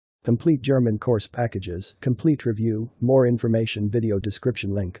Complete German course packages, complete review, more information video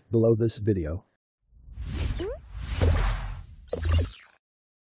description link below this video.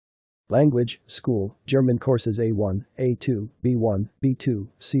 Language, School, German courses A1, A2, B1, B2,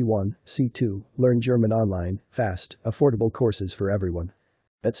 C1, C2, learn German online, fast, affordable courses for everyone.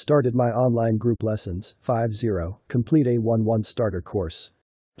 That started my online group lessons, 5-0, complete A11 starter course.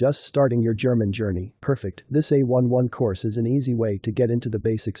 Just starting your German journey, perfect. This A11 course is an easy way to get into the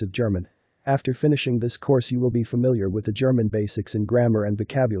basics of German. After finishing this course you will be familiar with the German basics in grammar and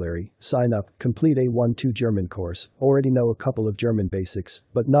vocabulary. Sign up, complete A12 German course, already know a couple of German basics,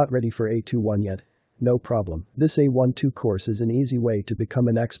 but not ready for A21 yet? No problem. This A12 course is an easy way to become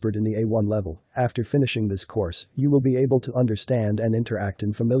an expert in the A1 level. After finishing this course, you will be able to understand and interact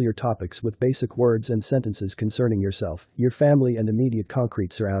in familiar topics with basic words and sentences concerning yourself, your family and immediate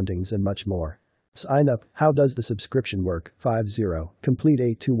concrete surroundings and much more. Sign up. How does the subscription work? 5-0. Complete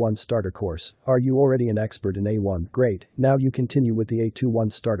A21 starter course. Are you already an expert in A1? Great. Now you continue with the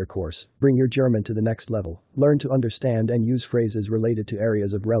A21 starter course. Bring your German to the next level. Learn to understand and use phrases related to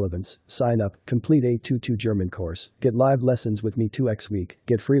areas of relevance. Sign up. Complete A22 German course. Get live lessons with me 2x week.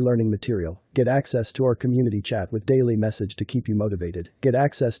 Get free learning material. Get access to our community chat with daily message to keep you motivated. Get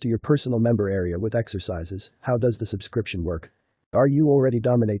access to your personal member area with exercises. How does the subscription work? Are you already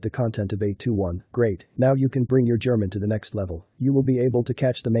dominate the content of A21? Great. Now you can bring your German to the next level. You will be able to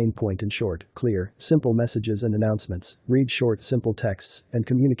catch the main point in short, clear, simple messages and announcements, read short, simple texts, and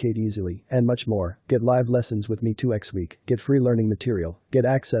communicate easily, and much more. Get live lessons with me 2x week. Get free learning material. Get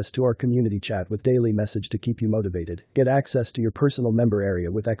access to our community chat with daily message to keep you motivated. Get access to your personal member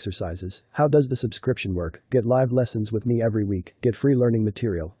area with exercises. How does the subscription work? Get live lessons with me every week. Get free learning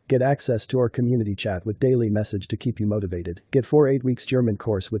material. Get access to our community chat with daily message to keep you motivated. Get 8 weeks German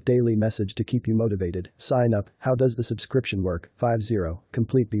course with daily message to keep you motivated. Sign up. How does the subscription work? 5-0.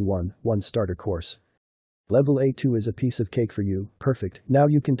 Complete B1, 1 starter course. Level A2 is a piece of cake for you, perfect. Now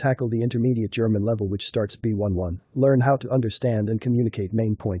you can tackle the intermediate German level which starts B11. Learn how to understand and communicate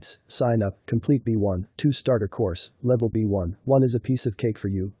main points. Sign up, complete B1, 2 starter course. Level B1, 1 is a piece of cake for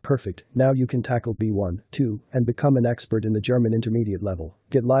you, perfect. Now you can tackle B1, 2, and become an expert in the German intermediate level.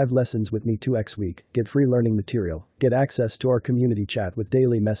 Get live lessons with me 2x week. Get free learning material. Get access to our community chat with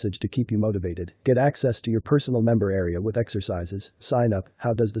daily message to keep you motivated. Get access to your personal member area with exercises. Sign up.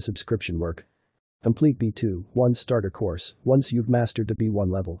 How does the subscription work? Complete B2, 1 starter course. Once you've mastered the B1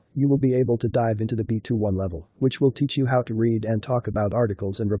 level, you will be able to dive into the B21 level, which will teach you how to read and talk about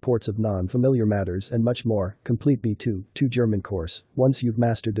articles and reports of non-familiar matters and much more. Complete B2, 2 German course. Once you've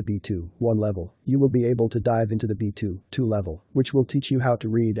mastered the B2, 1 level, you will be able to dive into the B2, 2 level, which will teach you how to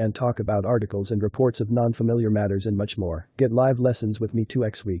read and talk about articles and reports of non-familiar matters and much more. Get live lessons with me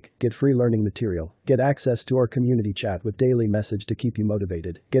 2x week. Get free learning material. Get access to our community chat with daily message to keep you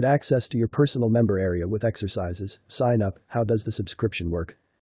motivated. Get access to your personal member area with exercises. Sign up. How does the subscription work?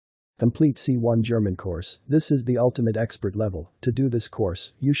 Complete C1 German course. This is the ultimate expert level. To do this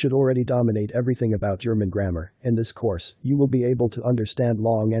course, you should already dominate everything about German grammar. In this course, you will be able to understand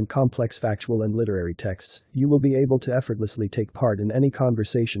long and complex factual and literary texts. You will be able to effortlessly take part in any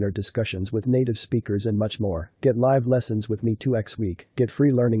conversation or discussions with native speakers and much more. Get live lessons with me 2x week. Get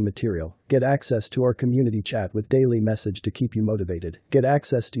free learning material. Get access to our community chat with daily message to keep you motivated. Get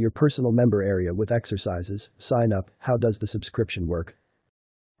access to your personal member area with exercises. Sign up. How does the subscription work?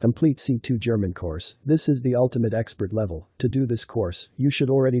 Complete C2 German course. This is the ultimate expert level. To do this course, you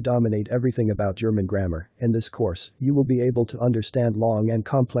should already dominate everything about German grammar. In this course, you will be able to understand long and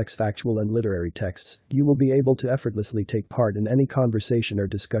complex factual and literary texts. You will be able to effortlessly take part in any conversation or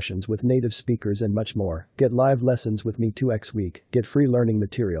discussions with native speakers and much more. Get live lessons with me 2x week. Get free learning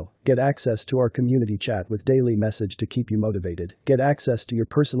material. Get access to our community chat with daily message to keep you motivated. Get access to your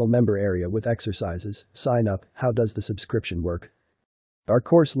personal member area with exercises. Sign up. How does the subscription work? Our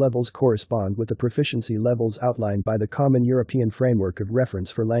course levels correspond with the proficiency levels outlined by the Common European Framework of Reference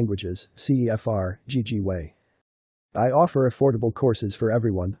for Languages, CEFR, GGWAY. I offer affordable courses for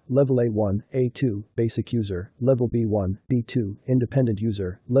everyone: Level A1, A2, Basic User, Level B1, B2, Independent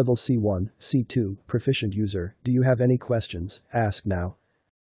User, Level C1, C2, Proficient User. Do you have any questions? Ask now.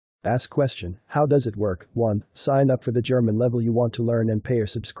 Ask question. How does it work? 1. Sign up for the German level you want to learn and pay or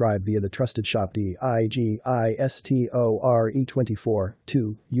subscribe via the trusted shop DIGISTORE24.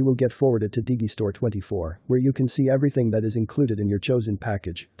 2. You will get forwarded to Digistore24, where you can see everything that is included in your chosen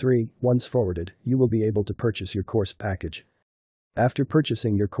package. 3. Once forwarded, you will be able to purchase your course package. After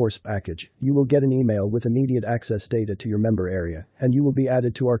purchasing your course package, you will get an email with immediate access data to your member area, and you will be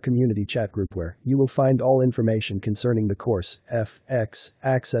added to our community chat group where you will find all information concerning the course, FX,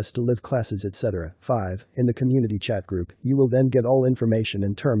 access to live classes, etc. 5. In the community chat group, you will then get all information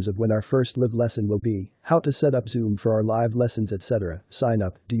in terms of when our first live lesson will be, how to set up Zoom for our live lessons, etc. Sign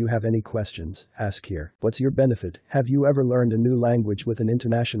up. Do you have any questions? Ask here. What's your benefit? Have you ever learned a new language with an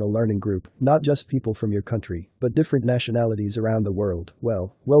international learning group, not just people from your country, but different nationalities around the world?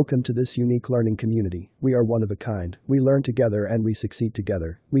 Well, welcome to this unique learning community. We are one of a kind. We learn together and we succeed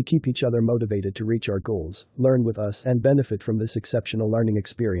together. We keep each other motivated to reach our goals. Learn with us and benefit from this exceptional learning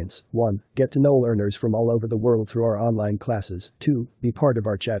experience. 1. Get to know learners from all over the world through our online classes. 2. Be part of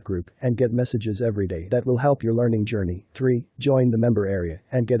our chat group and get messages every day that will help your learning journey. 3. Join the member area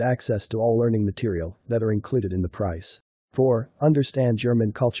and get access to all learning material that are included in the price. 4. Understand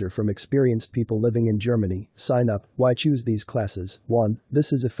German culture from experienced people living in Germany. Sign up. Why choose these classes? 1.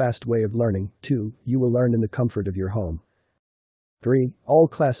 This is a fast way of learning. 2. You will learn in the comfort of your home. 3. All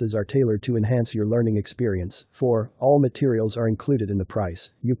classes are tailored to enhance your learning experience. 4. All materials are included in the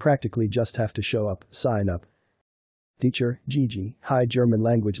price. You practically just have to show up. Sign up. Teacher, Gigi. Hi German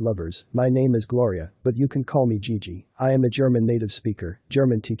language lovers, my name is Gloria, but you can call me Gigi. I am a German native speaker,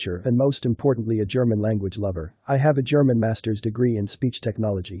 German teacher, and most importantly a German language lover. I have a German master's degree in speech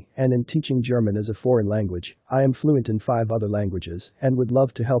technology, and in teaching German as a foreign language. I am fluent in 5 other languages, and would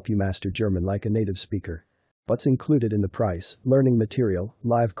love to help you master German like a native speaker. What's included in the price? Learning material,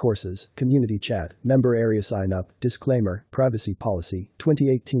 live courses, community chat, member area sign up, disclaimer, privacy policy,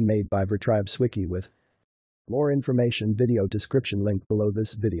 2018 made by Vertriebswiki with more information video description link below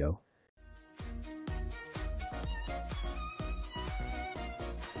this video.